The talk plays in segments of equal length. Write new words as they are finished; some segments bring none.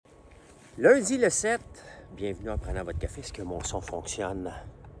Lundi le 7, bienvenue en prenant votre café. Est-ce que mon son fonctionne?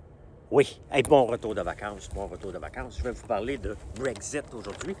 Oui, hey, bon retour de vacances, bon retour de vacances. Je vais vous parler de Brexit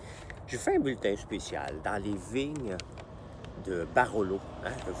aujourd'hui. J'ai fait un bulletin spécial dans les vignes de Barolo.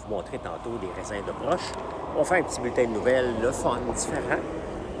 Je vais vous montrer tantôt des raisins de broche. On va faire un petit bulletin de nouvelles, le fun, différent.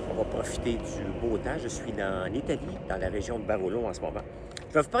 On va profiter du beau temps. Je suis en Italie, dans la région de Barolo en ce moment.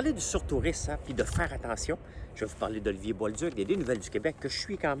 Je vais vous parler du surtourisme, puis de faire attention. Je vais vous parler d'Olivier Bolduc, des nouvelles du Québec, que je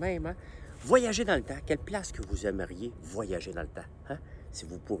suis quand même. Voyager dans le temps. Quelle place que vous aimeriez voyager dans le temps? Si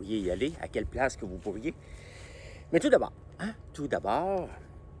vous pourriez y aller, à quelle place que vous pourriez? Mais tout d'abord,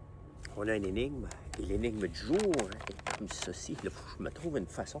 on a une énigme. Et l'énigme du jour est comme ceci. Il faut que je me trouve une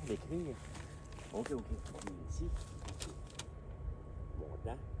façon d'écrire. OK. Ici. Mon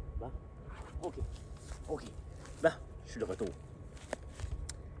temps. Bon. OK. Bon, je suis de retour.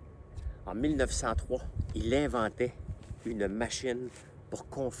 En 1903, il inventait une machine pour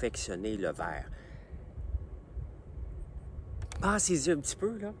confectionner le verre. Pensez-y un petit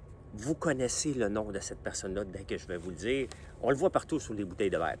peu, là. Vous connaissez le nom de cette personne-là dès que je vais vous le dire. On le voit partout sur les bouteilles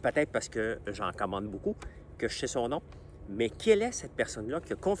de verre. Peut-être parce que j'en commande beaucoup, que je sais son nom. Mais quelle est cette personne-là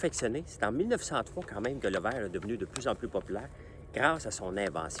qui a confectionné? C'est en 1903 quand même que le verre est devenu de plus en plus populaire grâce à son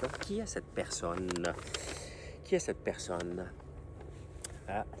invention. Qui est cette personne?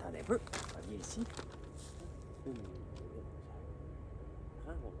 Attendez un peu. On revient ici.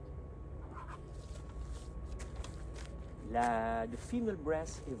 The female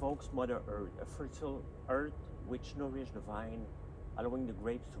breast evokes Mother Earth, a fertile earth which nourishes the vine, allowing the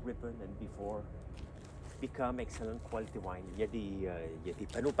grapes to ripen and become excellent quality wine. Il y a des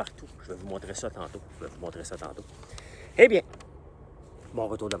panneaux partout. Je vais vous montrer ça tantôt. Eh bien, bon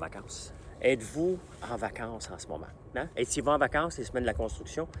retour de vacances. Êtes-vous en vacances en ce moment? Êtes-vous en vacances les semaines de la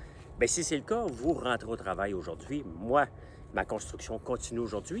construction? Bien, si c'est le cas, vous rentrez au travail aujourd'hui. Moi, ma construction continue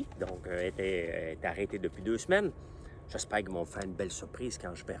aujourd'hui, donc elle est arrêtée depuis 2 semaines. J'espère qu'ils vont me faire une belle surprise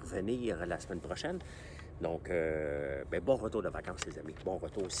quand je vais revenir la semaine prochaine. Donc, bon retour de vacances, les amis. Bon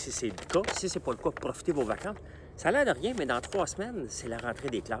retour. Si c'est le cas, si c'est pas le cas, profitez de vos vacances. Ça a l'air de rien, mais dans 3 semaines, c'est la rentrée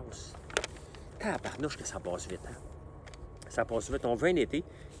des classes. Tabarnouche que ça passe vite, Ça passe vite. On veut un été.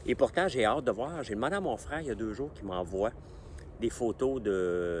 Et pourtant, j'ai hâte de voir. J'ai demandé à mon frère il y a 2 jours qu'il m'envoie des photos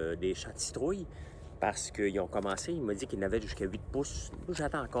des chats de citrouilles parce qu'ils ont commencé. Il m'a dit qu'il n'avait jusqu'à 8 pouces.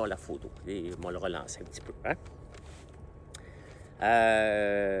 J'attends encore la photo. Et on va le relancer un petit peu,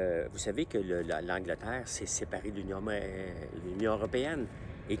 vous savez que l'Angleterre s'est séparée de l'Union européenne.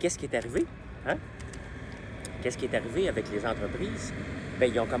 Et qu'est-ce qui est arrivé? Qu'est-ce qui est arrivé avec les entreprises? Bien,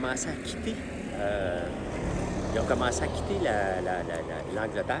 ils ont commencé à quitter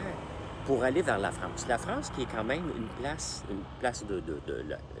l'Angleterre pour aller vers la France. La France qui est quand même une place de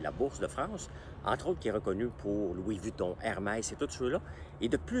la Bourse de France, entre autres qui est reconnue pour Louis Vuitton, Hermès et tout ceux-là. Et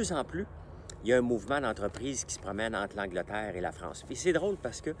de plus en plus, il y a un mouvement d'entreprises qui se promène entre l'Angleterre et la France. Puis c'est drôle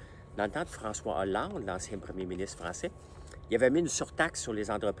parce que dans le temps de François Hollande, l'ancien premier ministre français, il avait mis une surtaxe sur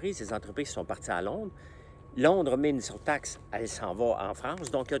les entreprises. Les entreprises sont parties à Londres. Londres met une surtaxe, elle s'en va en France.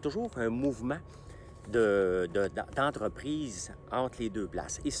 Donc, il y a toujours un mouvement d'entreprises entre les deux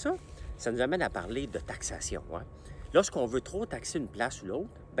places. Et ça nous amène à parler de taxation. Lorsqu'on veut trop taxer une place ou l'autre,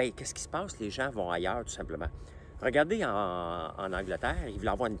 bien, qu'est-ce qui se passe? Les gens vont ailleurs, tout simplement. Regardez en Angleterre, ils veulent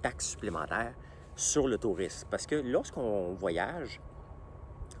avoir une taxe supplémentaire sur le tourisme. Parce que lorsqu'on voyage,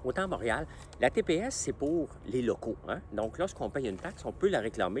 autant à Montréal, la TPS, c'est pour les locaux. Donc, lorsqu'on paye une taxe, on peut la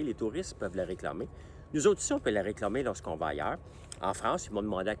réclamer. Les touristes peuvent la réclamer. Nous autres ici, on peut la réclamer lorsqu'on va ailleurs. En France, ils m'ont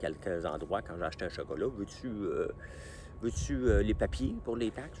demandé à quelques endroits, quand j'ai acheté un chocolat, veux-tu les papiers pour les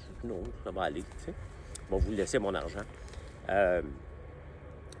taxes? Non, ça va aller. Je vais vous laisser mon argent.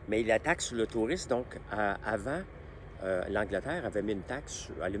 Mais la taxe sur le tourisme, donc, avant, l'Angleterre avait mis une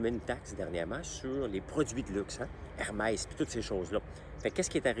taxe dernièrement sur les produits de luxe, Hermès, puis toutes ces choses-là. Fait qu'est-ce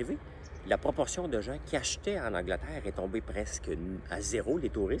qui est arrivé? La proportion de gens qui achetaient en Angleterre est tombée presque à zéro, les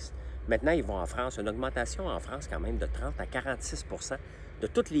touristes. Maintenant, ils vont en France. Une augmentation en France quand même de 30 à 46 de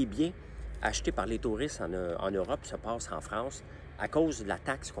tous les biens achetés par les touristes en Europe se passent en France à cause de la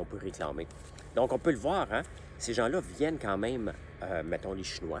taxe qu'on peut réclamer. Donc, on peut le voir, ces gens-là viennent quand même, mettons les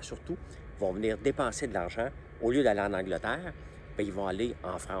Chinois surtout, vont venir dépenser de l'argent. Au lieu d'aller en Angleterre, bien, ils vont aller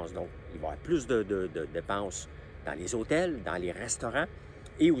en France. Donc, il va y avoir plus de dépenses dans les hôtels, dans les restaurants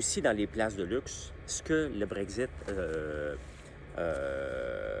et aussi dans les places de luxe, ce que le Brexit,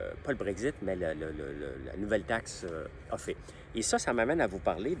 pas le Brexit, mais la nouvelle taxe a fait. Et ça m'amène à vous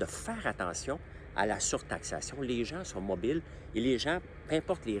parler de faire attention à la surtaxation. Les gens sont mobiles et les gens, peu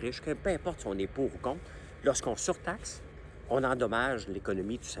importe les riches, peu importe si on est pour ou contre, lorsqu'on surtaxe, on endommage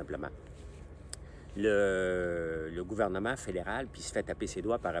l'économie tout simplement. le gouvernement fédéral, puis il se fait taper ses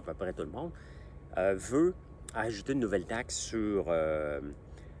doigts par à peu près tout le monde, veut ajouter une nouvelle taxe sur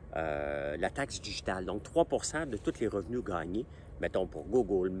la taxe digitale. Donc, 3 de tous les revenus gagnés, mettons pour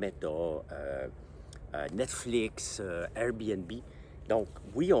Google, Meta, Netflix, Airbnb. Donc,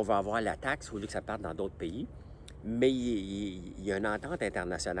 oui, on va avoir la taxe au lieu que ça parte dans d'autres pays, mais il y a une entente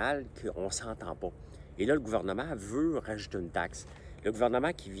internationale qu'on ne s'entend pas. Et là, le gouvernement veut rajouter une taxe. Le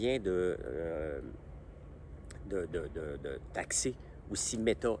gouvernement qui vient de taxer aussi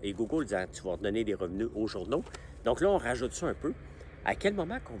Meta et Google, disant tu vas redonner des revenus aux journaux. Donc là, on rajoute ça un peu. À quel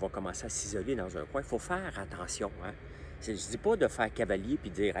moment qu'on va commencer à s'isoler dans un coin? Il faut faire attention. Hein? Je ne dis pas de faire cavalier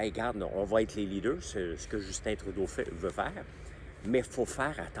puis de dire hey, regarde, on va être les leaders, c'est ce que Justin Trudeau veut faire, mais il faut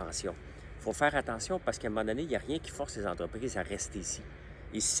faire attention. Il faut faire attention parce qu'à un moment donné, il n'y a rien qui force les entreprises à rester ici.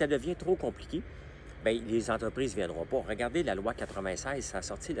 Et si ça devient trop compliqué, bien, les entreprises ne viendront pas. Regardez la loi 96, ça a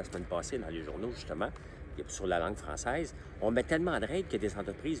sorti la semaine passée dans les journaux, justement, sur la langue française. On met tellement de règles que des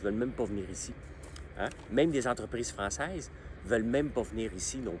entreprises ne veulent même pas venir ici. Hein? Même des entreprises françaises ne veulent même pas venir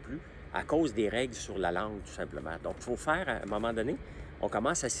ici non plus à cause des règles sur la langue, tout simplement. Donc, il faut faire, à un moment donné, on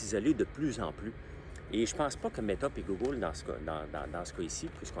commence à s'isoler de plus en plus. Et je ne pense pas que Meta et Google, dans ce cas ici,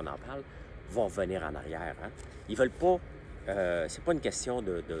 puisqu'on en parle, vont revenir en arrière. Hein? Ils veulent pas... c'est pas une question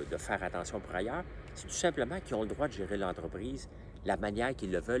de faire attention pour ailleurs. C'est tout simplement qu'ils ont le droit de gérer l'entreprise la manière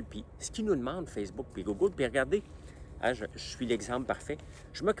qu'ils le veulent. Puis ce qu'ils nous demandent, Facebook puis Google, puis regardez, hein, je suis l'exemple parfait.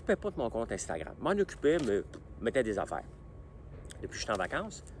 Je ne m'occupais pas de mon compte Instagram. Je m'en occupais, me mettais des affaires. Depuis que je suis en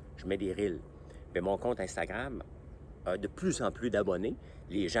vacances, je mets des reels. Mais mon compte Instagram a de plus en plus d'abonnés.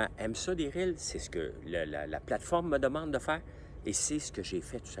 Les gens aiment ça, des reels. C'est ce que la plateforme me demande de faire. Et c'est ce que j'ai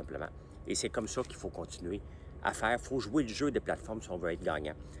fait, tout simplement. Et c'est comme ça qu'il faut continuer à faire. Il faut jouer le jeu des plateformes si on veut être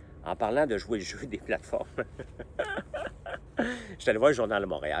gagnant. En parlant de jouer le jeu des plateformes, je suis allé voir le Journal de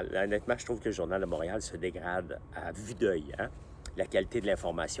Montréal. Honnêtement, je trouve que le Journal de Montréal se dégrade à vue d'œil. Hein? La qualité de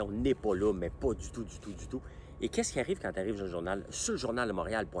l'information n'est pas là, mais pas du tout, du tout, du tout. Et qu'est-ce qui arrive quand tu arrives sur le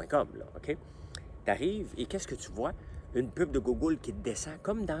journaldemontréal.com, là, OK? Tu arrives et qu'est-ce que tu vois? Une pub de Google qui te descend,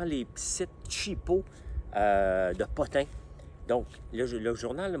 comme dans les sites cheapos de potins. Donc, le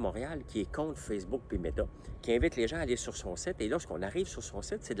Journal de Montréal, qui est contre Facebook et Meta, qui invite les gens à aller sur son site. Et lorsqu'on arrive sur son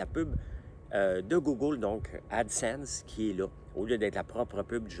site, c'est de la pub de Google, donc AdSense, qui est là. Au lieu d'être la propre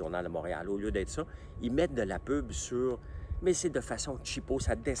pub du Journal de Montréal, au lieu d'être ça, ils mettent de la pub sur... Mais c'est de façon cheapo,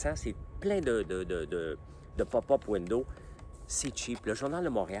 ça descend, c'est plein de pop-up window. C'est cheap. Le Journal de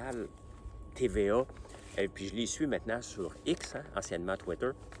Montréal, TVA, et puis je les suis maintenant sur X, hein, anciennement Twitter.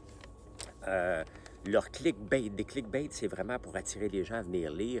 Leur clickbait, des clickbait, c'est vraiment pour attirer les gens à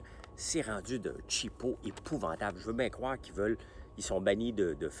venir lire. C'est rendu de cheapo épouvantable. Je veux bien croire ils sont bannis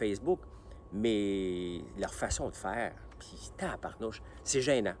de Facebook, mais leur façon de faire, puis tabarnouche, c'est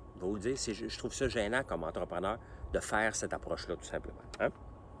gênant. Je vais vous le dire, je trouve ça gênant comme entrepreneur de faire cette approche-là, tout simplement. Hein?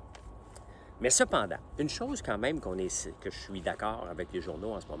 Mais cependant, une chose quand même que je suis d'accord avec les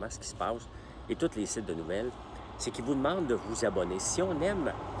journaux en ce moment, ce qui se passe, et tous les sites de nouvelles, c'est qu'ils vous demandent de vous abonner. Si on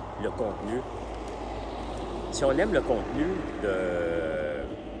aime le contenu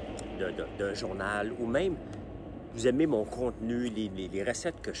d'un journal, ou même vous aimez mon contenu, les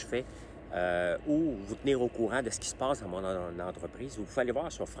recettes que je fais, ou vous tenir au courant de ce qui se passe dans mon entreprise, vous pouvez aller voir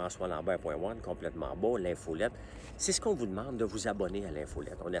sur françoislambert.one, complètement bas, l'infolette. C'est ce qu'on vous demande, de vous abonner à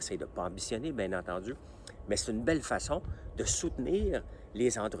l'infolette. On essaie de ne pas ambitionner, bien entendu, mais c'est une belle façon de soutenir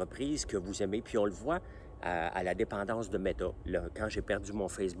les entreprises que vous aimez. Puis on le voit à la dépendance de Meta. Là, quand j'ai perdu mon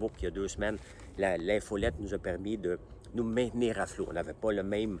Facebook il y a 2 semaines, l'infolette nous a permis de nous maintenir à flot. On n'avait pas le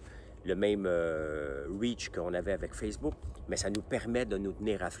même reach qu'on avait avec Facebook, mais ça nous permet de nous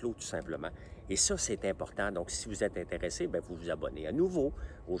tenir à flot tout simplement. Et ça, c'est important. Donc, si vous êtes intéressé, bien, vous vous abonnez à nouveau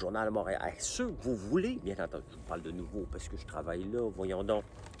au Journal de Montréal. À ceux que vous voulez, bien entendu, je vous parle de nouveau parce que je travaille là. Voyons donc,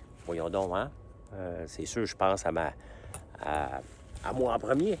 hein? C'est sûr, je pense à moi en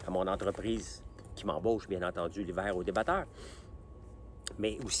premier, à mon entreprise qui m'embauche, bien entendu, l'hiver au débatteur,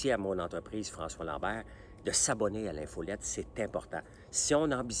 mais aussi à mon entreprise, François Lambert, de s'abonner à l'infolette, c'est important. Si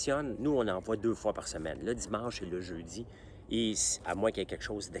on ambitionne, nous, on envoie 2 fois par semaine, le dimanche et le jeudi. Et à moins qu'il y ait quelque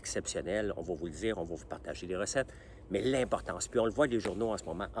chose d'exceptionnel, on va vous le dire, on va vous partager des recettes. Mais l'importance, puis on le voit, les journaux en ce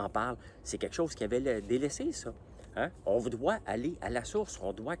moment en parlent, c'est quelque chose qui avait délaissé, ça. Hein? On doit aller à la source,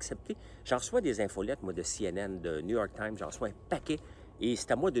 on doit accepter. J'en reçois des infolettes, moi, de CNN, de New York Times, j'en reçois un paquet. Et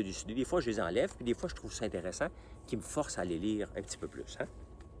c'est à moi de décider. Des fois, je les enlève, puis des fois, je trouve ça intéressant, qui me force à les lire un petit peu plus. Hein?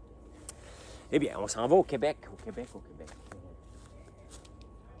 Eh bien, on s'en va au Québec. Au Québec.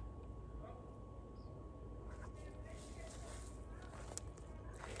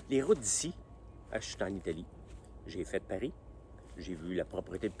 Les routes d'ici, je suis en Italie. J'ai fait Paris. j'ai vu la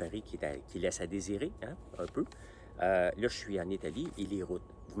propreté de Paris qui laisse à désirer, hein, un peu. Là, je suis en Italie et les routes.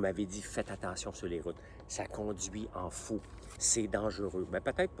 Vous m'avez dit, faites attention sur les routes. Ça conduit en fou. C'est dangereux. Mais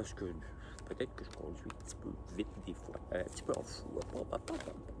peut-être que je conduis un petit peu vite des fois, un petit peu en fou. Pas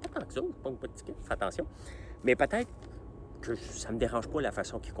tant que ça, je ne prends pas de ticket, fais attention. Mais peut-être que ça ne me dérange pas la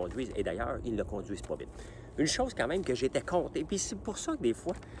façon qu'ils conduisent. Et d'ailleurs, ils ne conduisent pas vite. Une chose quand même que j'étais contre, et puis c'est pour ça que des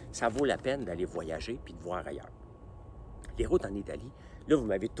fois, ça vaut la peine d'aller voyager puis de voir ailleurs. Les routes en Italie, là, vous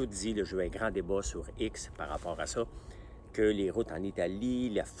m'avez tout dit, là, j'ai eu un grand débat sur X par rapport à ça, que les routes en Italie,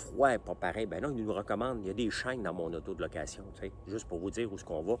 le froid n'est pas pareil. Ben non, ils nous recommandent, il y a des chaînes dans mon auto de location, tu sais, juste pour vous dire où est-ce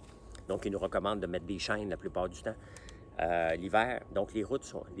qu'on va. Donc, ils nous recommandent de mettre des chaînes la plupart du temps l'hiver. Donc, les routes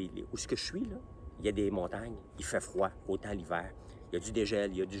sont... où est-ce que je suis, là? Il y a des montagnes, il fait froid, autant l'hiver. Il y a du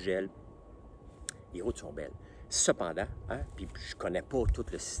dégel, il y a du gel. Les routes sont belles. Cependant, hein, puis je ne connais pas tout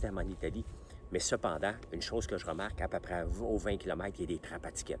le système en Italie, mais cependant, une chose que je remarque, à peu près aux 20 km, il y a des trappes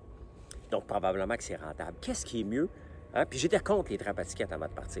à tickets. Donc, probablement que c'est rentable. Qu'est-ce qui est mieux? Hein? Puis j'étais contre les trappes à tickets avant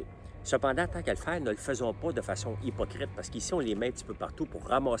de partir. Cependant, tant qu'à le faire, ne le faisons pas de façon hypocrite, parce qu'ici, on les met un petit peu partout pour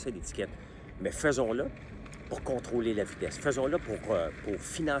ramasser des tickets. Mais faisons-le pour contrôler la vitesse. Faisons-le pour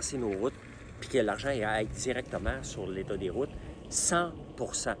financer nos routes, puis que l'argent aille directement sur l'état des routes, 100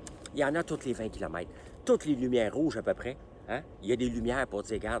 %. Il y en a toutes les 20 km. Toutes les lumières rouges à peu près. Hein? Il y a des lumières pour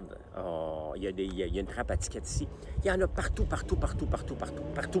dire, regarde, il y a une trappe à tickets ici. Il y en a partout.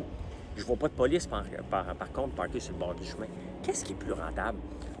 Je ne vois pas de police, par contre, parquée sur le bord du chemin. Qu'est-ce qui est plus rentable?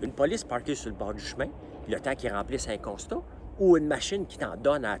 Une police parquée sur le bord du chemin, le temps qu'ils remplissent un constat, ou une machine qui t'en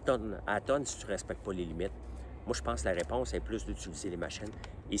donne à tonne si tu ne respectes pas les limites? Moi, je pense que la réponse est plus d'utiliser les machines.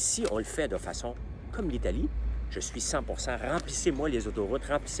 Et si on le fait de façon comme l'Italie, je suis 100 %. Remplissez-moi les autoroutes,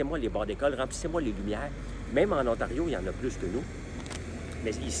 remplissez-moi les bords d'école, remplissez-moi les lumières. Même en Ontario, il y en a plus que nous.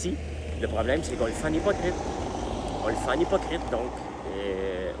 Mais ici, le problème, c'est qu'on le fait en hypocrite. On le fait en hypocrite, donc,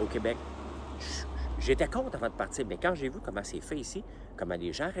 au Québec. J'étais contre avant de partir, mais quand j'ai vu comment c'est fait ici, comment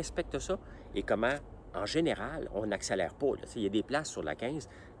les gens respectent ça et comment, en général, on n'accélère pas. Il y a des places sur la 15,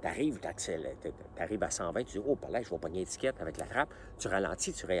 tu arrives à 120, tu dis « Oh, par là, je vais pogner une étiquette avec la trappe », tu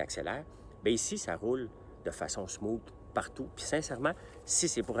ralentis, tu réaccélères. Bien ici, ça roule de façon smooth partout. Puis sincèrement, si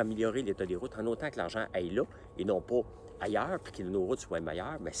c'est pour améliorer l'état des routes, en autant que l'argent aille là et non pas ailleurs, puis que nos routes soient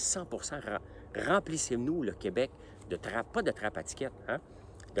meilleures, mais 100 % remplissez-nous le Québec de trappes, pas de trappes à tickets, hein?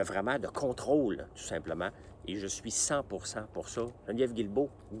 De vraiment de contrôle, tout simplement. Et je suis 100 % pour ça. Geneviève Guilbeault,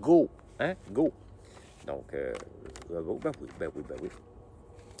 go! Hein? Go! Donc, ben oui.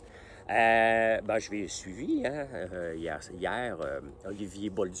 Je l'ai suivi, hein? Hier, Olivier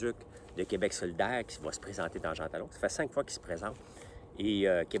Bolduc de Québec solidaire qui va se présenter dans Jean Talon. Ça fait 5 fois qu'il se présente. Et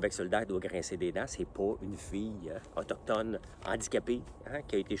Québec solidaire doit grincer des dents. C'est pas une fille autochtone handicapée, hein,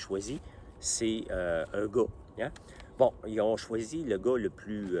 qui a été choisie. C'est un gars. Hein? Bon, ils ont choisi le gars le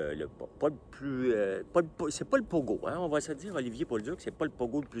plus... c'est pas le pogo, hein? On va se dire, Olivier Bolduc, c'est pas le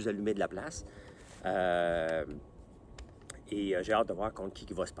pogo le plus allumé de la place. Et j'ai hâte de voir contre qui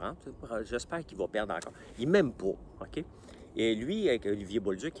il va se prendre. J'espère qu'il va perdre encore. Il m'aime pas, OK? Et lui, avec Olivier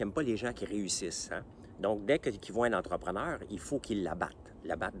Bolduc, il n'aime pas les gens qui réussissent. Hein? Donc, dès qu'il voit un entrepreneur, il faut qu'il l'abatte.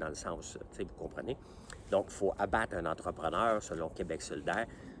 L'abatte dans le sens, vous comprenez? Donc, il faut abattre un entrepreneur selon Québec solidaire.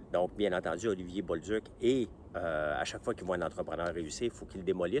 Donc, bien entendu, Olivier Bolduc, et à chaque fois qu'il voit un entrepreneur réussir, il faut qu'il le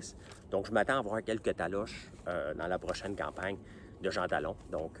démolisse. Donc, je m'attends à voir quelques taloches dans la prochaine campagne de Jean Talon.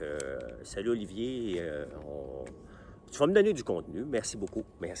 Donc, salut Olivier, tu vas me donner du contenu. Merci beaucoup.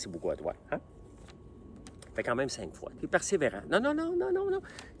 Merci beaucoup à toi. Hein? Fait quand même 5 fois. Tu es persévérant. Non.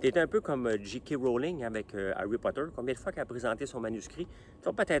 Tu es un peu comme J.K. Rowling avec Harry Potter. Combien de fois qu'elle a présenté son manuscrit? Tu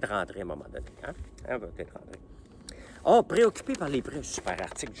vas peut-être rentrer à un moment donné. Hein? Va peut-être rentrer. Oh, préoccupé par les prix. Super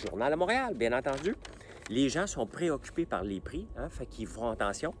article du Journal à Montréal, bien entendu. Les gens sont préoccupés par les prix. Hein? Fait qu'ils font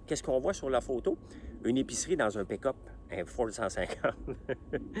attention. Qu'est-ce qu'on voit sur la photo? Une épicerie dans un pick-up. Un Ford 150.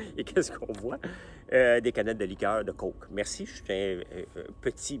 Et qu'est-ce qu'on voit? Des canettes de liqueur de Coke. Merci, je suis un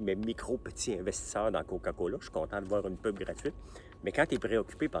petit, mais micro-petit investisseur dans Coca-Cola. Je suis content de voir une pub gratuite. Mais quand tu es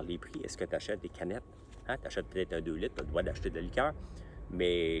préoccupé par les prix, est-ce que tu achètes des canettes? Hein? Tu achètes peut-être un 2 litres, tu as le droit d'acheter de la liqueur.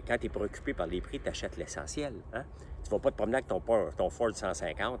 Mais quand tu es préoccupé par les prix, tu achètes l'essentiel. Hein? Tu ne vas pas te promener avec ton Ford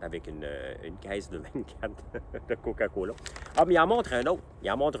 150 avec une caisse de 24 de Coca-Cola. Ah, mais il en montre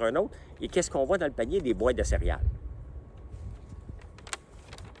un autre. Et qu'est-ce qu'on voit dans le panier? Des boîtes de céréales.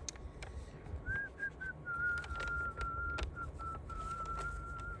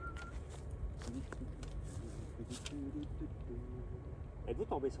 Êtes-vous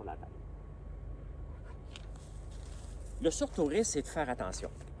tombé sur la tête? Le surtourisme, c'est de faire attention.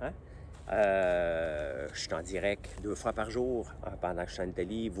 Hein? Je suis en direct 2 fois par jour pendant que je suis en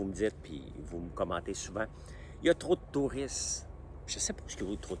Italie. Vous me dites, puis vous me commentez souvent, il y a trop de touristes je ne sais pas ce qu'il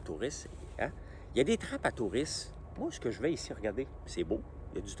y a trop de touristes. Hein? Il y a des trappes à touristes. Moi, ce que je vais ici, regardez, c'est beau.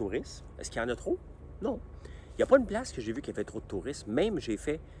 Il y a du tourisme. Est-ce qu'il y en a trop? Non. Il n'y a pas une place que j'ai vu qu'il y avait trop de touristes. Même, j'ai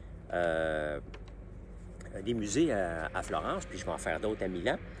fait des musées à Florence, puis je vais en faire d'autres à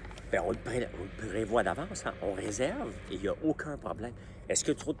Milan. Bien, on le prévoit d'avance, hein? On réserve et il n'y a aucun problème. Est-ce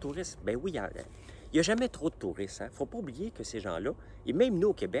qu'il y a trop de touristes? Bien oui, il n'y a jamais trop de touristes. Il ne faut pas oublier que ces gens-là, et même nous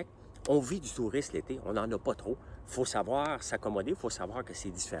au Québec, on vit du tourisme l'été, on n'en a pas trop. Il faut savoir s'accommoder, il faut savoir que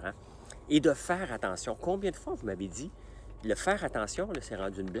c'est différent. Et de faire attention. Combien de fois vous m'avez dit, le faire attention, là, c'est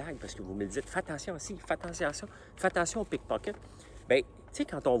rendu une blague parce que vous me le dites, fais attention aussi, fais attention au pickpocket. Bien, tu sais,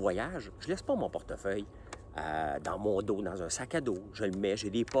 quand on voyage, je ne laisse pas mon portefeuille dans mon dos, dans un sac à dos. Je le mets, j'ai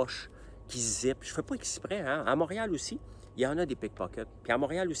des poches qui zippent. Je ne fais pas exprès. Hein? À Montréal aussi, il y en a des pickpockets. Puis à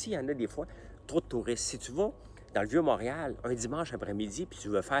Montréal aussi, il y en a des fois trop de touristes. Si tu vas dans le Vieux-Montréal un dimanche après-midi puis tu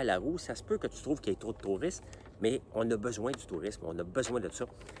veux faire la roue, ça se peut que tu trouves qu'il y ait trop de touristes, mais on a besoin du tourisme, on a besoin de ça.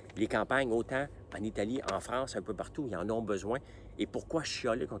 Les campagnes, autant en Italie, en France, un peu partout, ils en ont besoin. Et pourquoi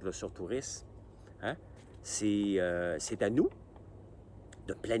chialer contre le surtourisme? Hein? C'est à nous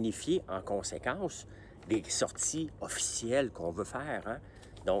de planifier en conséquence des sorties officielles qu'on veut faire. Hein?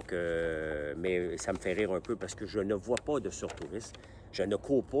 Donc, mais ça me fait rire un peu parce que je ne vois pas de surtouristes. Je ne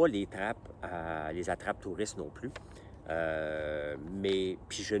cours pas les attrapes touristes non plus. Mais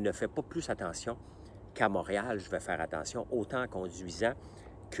puis je ne fais pas plus attention qu'à Montréal. Je vais faire attention autant en conduisant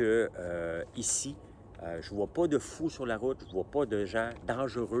que ici. Je ne vois pas de fous sur la route, je ne vois pas de gens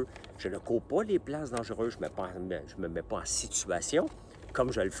dangereux. Je ne cours pas les places dangereuses, je ne me mets pas en situation,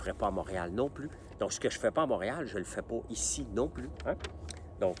 comme je ne le ferai pas à Montréal non plus. Donc, ce que je ne fais pas à Montréal, je ne le fais pas ici non plus. Hein?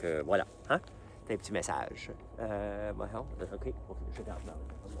 Donc, voilà. Hein? C'est un petit message. OK, je garde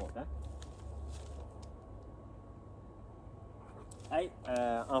dans mon temps. Hey,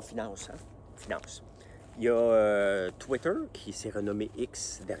 en finance, hein? Finance. Il y a Twitter qui s'est renommé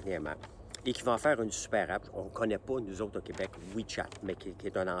X dernièrement et qui va en faire une super app. On ne connaît pas, nous autres au Québec, WeChat, mais qui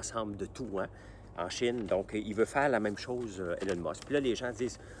est un ensemble de tout, hein, en Chine. Donc, il veut faire la même chose, Elon Musk. Puis là, les gens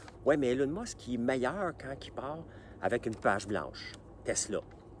disent, ouais, mais Elon Musk, il est meilleur quand il part avec une page blanche. Tesla,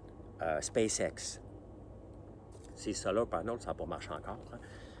 SpaceX. C'est Solar Panel, ça n'a pas marché encore. Hein?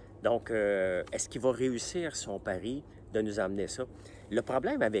 Donc, est-ce qu'il va réussir son pari de nous amener ça? Le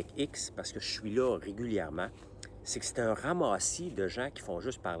problème avec X, parce que je suis là régulièrement, c'est que c'est un ramassis de gens qui font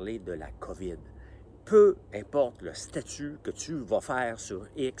juste parler de la COVID. Peu importe le statut que tu vas faire sur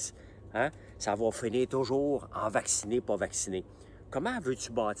X, hein, ça va finir toujours en vacciné, pas vacciné. Comment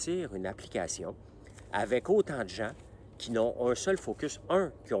veux-tu bâtir une application avec autant de gens qui n'ont un seul focus,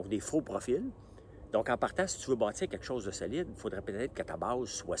 qui ont des faux profils? Donc, en partant, si tu veux bâtir quelque chose de solide, il faudrait peut-être que ta base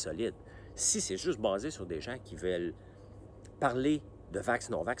soit solide. Si c'est juste basé sur des gens qui veulent parler de vax,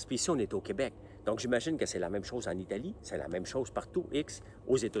 non-vax, puis ici, on est au Québec. Donc, j'imagine que c'est la même chose en Italie, c'est la même chose partout, X,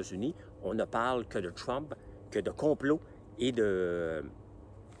 aux États-Unis. On ne parle que de Trump, que de complot et de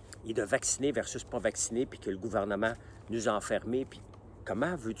vacciner versus pas vacciner, puis que le gouvernement nous a enfermés. Puis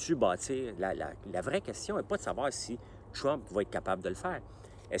comment veux-tu bâtir? La vraie question n'est pas de savoir si Trump va être capable de le faire.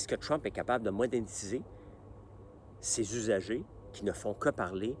 Est-ce que Trump est capable de moderniser ses usagers qui ne font que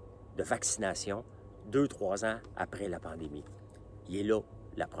parler de vaccination 2-3 ans après la pandémie? Il est là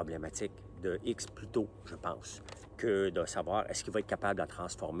la problématique de X plutôt, je pense, que de savoir est-ce qu'il va être capable de la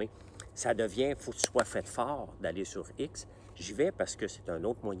transformer. Ça devient, il faut que tu sois fait fort d'aller sur X. J'y vais parce que c'est un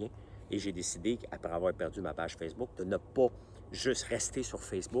autre moyen et j'ai décidé, après avoir perdu ma page Facebook, de ne pas juste rester sur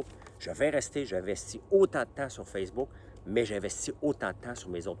Facebook. Je vais rester, j'investis autant de temps sur Facebook, mais j'investis autant de temps sur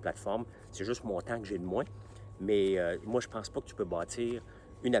mes autres plateformes. C'est juste mon temps que j'ai de moins. Mais moi, je ne pense pas que tu peux bâtir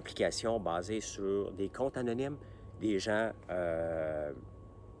une application basée sur des comptes anonymes, des gens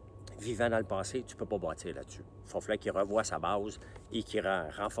vivant dans le passé. Tu ne peux pas bâtir là-dessus. Il faut falloir qu'il revoie sa base et qu'il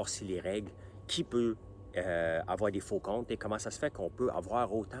renforce les règles. Qui peut avoir des faux comptes et comment ça se fait qu'on peut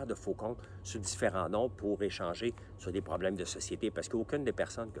avoir autant de faux comptes sur différents noms pour échanger sur des problèmes de société? Parce qu'aucune des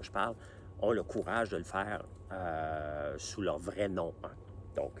personnes que je parle ont le courage de le faire sous leur vrai nom. Hein.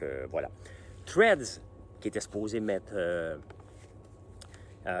 Donc, voilà. Threads, qui était supposé mettre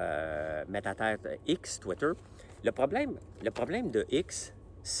à terre X, Twitter. Le problème de X,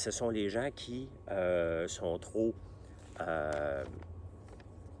 ce sont les gens qui sont trop...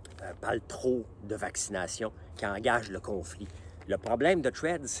 parlent trop de vaccination, qui engagent le conflit. Le problème de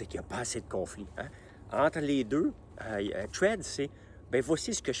Threads, c'est qu'il n'y a pas assez de conflit. Hein? Entre les deux, Threads, c'est, bien,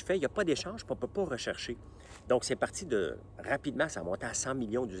 voici ce que je fais, il n'y a pas d'échange, on ne peut pas rechercher. Donc, c'est parti de, rapidement, ça a monté à 100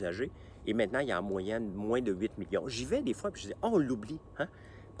 millions d'usagers, et maintenant, il y a en moyenne moins de 8 millions. J'y vais des fois, puis je dis, on l'oublie. Hein?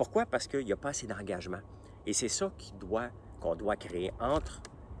 Pourquoi? Parce qu'il n'y a pas assez d'engagement. Et c'est ça qu'on doit créer entre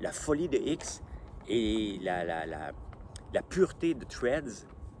la folie de X et la pureté de Threads,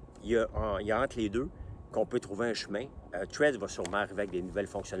 il y a entre les deux qu'on peut trouver un chemin. Threads va sûrement arriver avec des nouvelles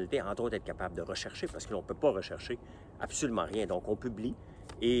fonctionnalités, entre autres être capable de rechercher, parce que l'on ne peut pas rechercher absolument rien. Donc, on publie.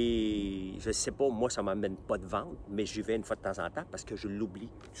 Et je ne sais pas, moi, ça ne m'amène pas de vente, mais j'y vais une fois de temps en temps parce que je l'oublie,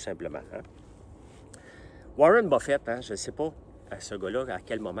 tout simplement. Hein. Warren Buffett, hein, je ne sais pas, ce gars-là, à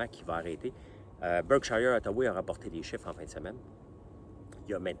quel moment il va arrêter. Berkshire Hathaway a rapporté des chiffres en fin de semaine.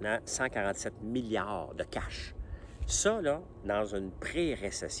 Il y a maintenant 147 milliards de cash. Ça, là, dans une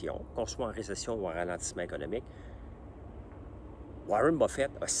pré-récession, qu'on soit en récession ou en ralentissement économique, Warren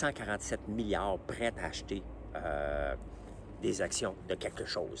Buffett a 147 milliards prêts à acheter des actions de quelque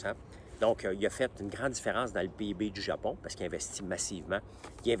chose. Hein? Donc, il a fait une grande différence dans le PIB du Japon parce qu'il investit massivement.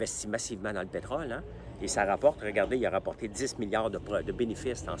 Il investit massivement dans le pétrole. Hein? Et ça rapporte, regardez, il a rapporté 10 milliards de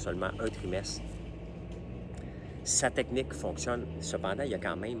bénéfices en seulement un trimestre. Sa technique fonctionne. Cependant, il y a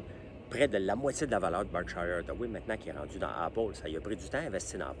quand même près de la moitié de la valeur de Berkshire Hathaway maintenant qui est rendu dans Apple. Ça, il a pris du temps à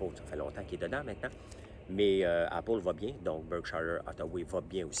investir dans Apple. Ça fait longtemps qu'il est dedans maintenant. Mais Apple va bien, donc Berkshire Hathaway va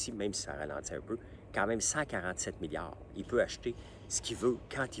bien aussi, même si ça ralentit un peu. Quand même 147 milliards. Il peut acheter ce qu'il veut,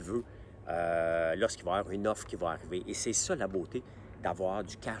 quand il veut, lorsqu'il va y avoir une offre qui va arriver. Et c'est ça la beauté d'avoir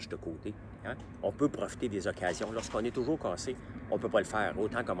du cash de côté. Hein? On peut profiter des occasions. Lorsqu'on est toujours cassé, on ne peut pas le faire,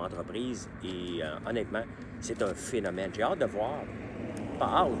 autant comme entreprise. Et honnêtement, c'est un phénomène. J'ai hâte de voir, pas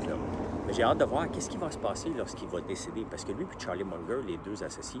hâte, là, mais j'ai hâte de voir qu'est-ce qui va se passer lorsqu'il va décéder. Parce que lui et Charlie Munger, les deux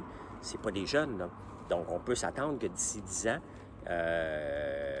associés, c'est pas des jeunes, là. Donc, on peut s'attendre que d'ici 10 ans,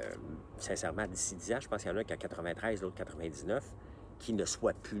 sincèrement, d'ici 10 ans, je pense qu'il y en a un qui a 93, l'autre 99, qui ne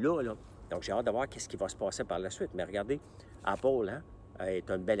soit plus là, là. Donc, j'ai hâte de voir qu'est-ce qui va se passer par la suite. Mais regardez, Apple hein, est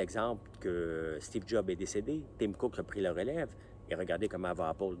un bel exemple que Steve Jobs est décédé, Tim Cook a pris le relève, et regardez comment va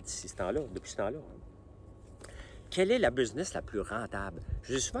Apple d'ici ce temps-là, depuis ce temps-là. Quelle est la business la plus rentable?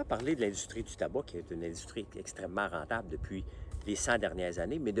 J'ai souvent parlé de l'industrie du tabac, qui est une industrie extrêmement rentable depuis les 100 dernières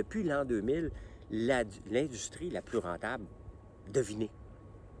années, mais depuis l'an 2000, l'industrie la plus rentable, devinez.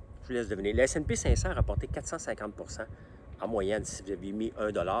 Je vous laisse deviner. Le S&P 500 a rapporté 450 % en moyenne. Si vous avez mis 1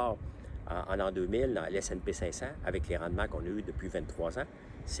 $ en l'an 2000 dans l'S&P 500, avec les rendements qu'on a eus depuis 23 ans,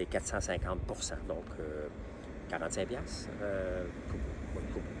 c'est 450 %. Donc, 45 piastres.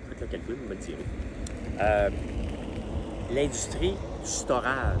 Faites le calcul, vous me le direz. L'industrie du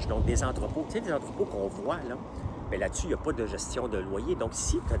storage, donc des entrepôts. Tu sais, des entrepôts qu'on voit, là, mais là-dessus, il n'y a pas de gestion de loyer. Donc,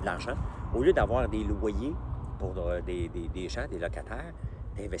 si tu as de l'argent, au lieu d'avoir des loyers pour des gens, des locataires,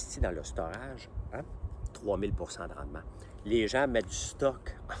 tu investis dans le storage, hein? 3000 % de rendement. Les gens mettent du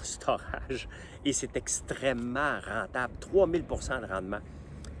stock en storage et c'est extrêmement rentable. 3000 % de rendement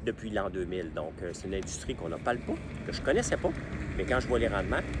depuis l'an 2000. Donc, c'est une industrie qu'on n'a pas le pas, que je ne connaissais pas. Mais quand je vois les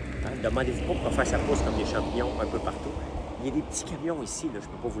rendements, hein, demandez-vous pas pourquoi ça pousse comme des champignons un peu partout. Il y a des petits camions ici, là, je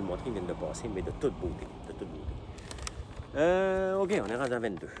ne peux pas vous le montrer, ils viennent de passer, mais de toute beauté. De toute beauté. OK, on est rendu à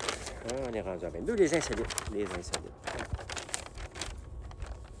 22. On est rendu à 22. Les insolites. Les insolites.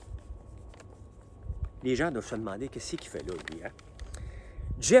 Les gens doivent se demander qu'est-ce qu'il fait là, lui. Hein?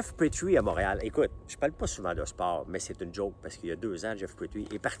 Jeff Petrie à Montréal. Écoute, je parle pas souvent de sport, mais c'est une joke parce qu'il y a 2 ans, Jeff Petrie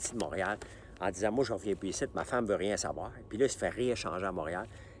est parti de Montréal en disant « Moi, je reviens plus ici, ma femme veut rien savoir. » Puis là, il se fait rééchanger à Montréal.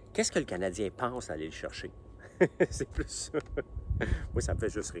 Qu'est-ce que le Canadien pense d'aller le chercher? C'est plus ça. Moi, ça me fait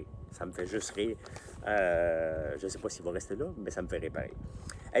juste rire. Ça me fait juste rire. Je ne sais pas s'il va rester là, mais ça me fait rire pareil.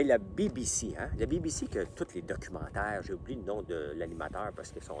 Hey, la BBC, hein? La BBC que tous les documentaires, j'ai oublié le nom de l'animateur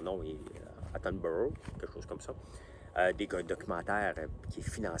parce que son nom est Attenborough, quelque chose comme ça. Des documentaires qui est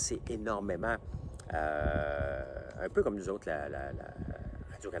financé énormément, un peu comme nous autres, la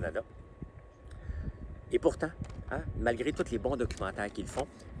Radio-Canada. Et pourtant, hein, malgré tous les bons documentaires qu'ils font,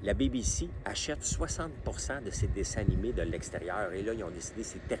 la BBC achète 60 % de ses dessins animés de l'extérieur. Et là, ils ont décidé,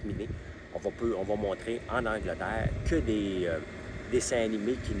 c'est terminé. On va montrer en Angleterre que des dessins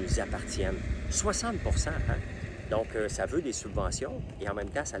animés qui nous appartiennent. 60 %, hein? Donc, ça veut des subventions et en même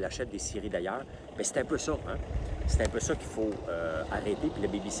temps, ça l'achète des séries d'ailleurs. Mais c'est un peu ça, hein? C'est un peu ça qu'il faut arrêter. Puis la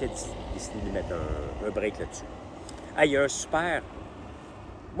BBC a décidé de mettre un break là-dessus. Ah, il y a un super...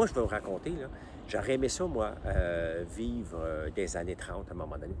 Moi, je vais vous raconter, là. J'aurais aimé ça, moi, vivre des années 30 à un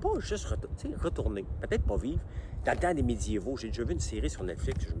moment donné. Pas juste retourner, peut-être pas vivre. Dans le temps des médiévaux, j'ai déjà vu une série sur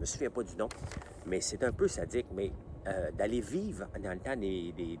Netflix, je ne me souviens pas du nom, mais c'est un peu sadique, mais d'aller vivre dans le temps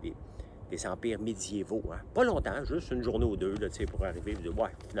des empires médiévaux. Hein. Pas longtemps, juste une journée ou deux, là, pour arriver et dire « Ouais,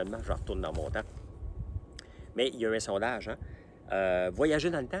 finalement, je retourne dans mon temps. » Mais il y a un sondage, hein? Voyager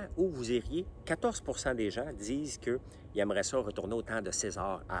dans le temps, où vous iriez, 14 % des gens disent qu'ils aimeraient ça retourner au temps de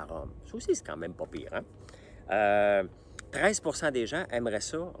César à Rome. Ça aussi, c'est quand même pas pire. Hein? 13 % des gens aimeraient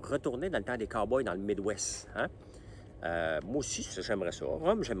ça retourner dans le temps des cowboys dans le Midwest. Hein? Moi aussi, j'aimerais ça.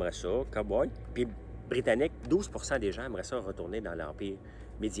 Rome, j'aimerais ça. Cowboy. Puis britannique, 12% des gens aimeraient ça retourner dans l'Empire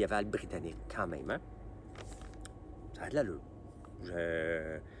médiéval britannique, quand même. Hein? Ça a de l'allure.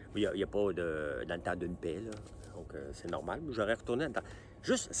 Il n'y a pas dans le temps d'une paix, là. Donc c'est normal. J'aurais retourné dans le temps.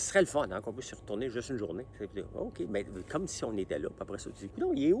 Juste, ce serait le fun, hein, qu'on puisse y retourner juste une journée. OK, mais comme si on était là. Puis après ça, tu dis,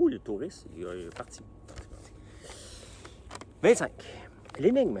 non, il est où le touriste? Il est parti. 25.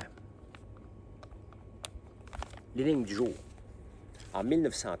 L'énigme. L'énigme du jour. En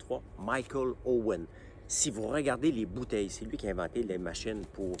 1903, Michael Owen. Si vous regardez les bouteilles, c'est lui qui a inventé les machines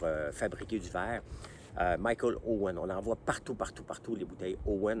pour fabriquer du verre. Michael Owen, on en voit partout, les bouteilles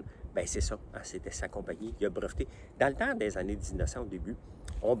Owen. Ben c'est ça, hein, c'était sa compagnie. Il a breveté. Dans le temps des années 1900, au début,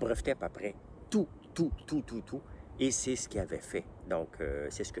 on brevetait à peu près tout. Et c'est ce qu'il avait fait. Donc,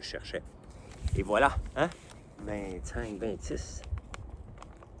 c'est ce que je cherchais. Et voilà, hein? 25, 26.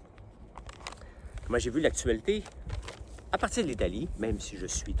 Moi, j'ai vu l'actualité à partir de l'Italie, même si je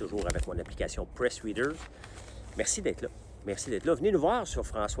suis toujours avec mon application Press Reader. Merci d'être là. Merci d'être là. Venez nous voir sur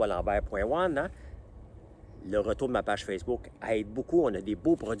françoislambert.one. Hein? Le retour de ma page Facebook aide beaucoup. On a des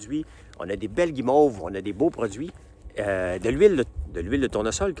beaux produits. On a des belles guimauves. On a des beaux produits. De l'huile de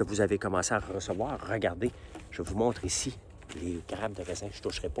tournesol que vous avez commencé à recevoir. Regardez, je vous montre ici les grammes de raisin. Je ne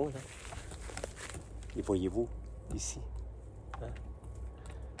toucherai pas. Là. Les voyez-vous ici? Hein?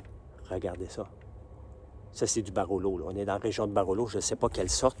 Regardez ça. Ça, c'est du Barolo. Là. On est dans la région de Barolo. Je ne sais pas quelle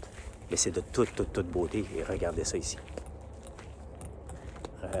sorte, mais c'est de toute beauté. Et regardez ça ici.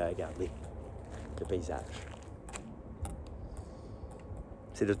 Regardez le paysage.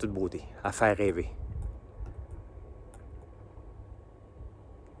 C'est de toute beauté. À faire rêver.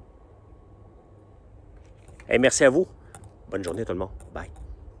 Et merci à vous. Bonne journée tout le monde. Bye.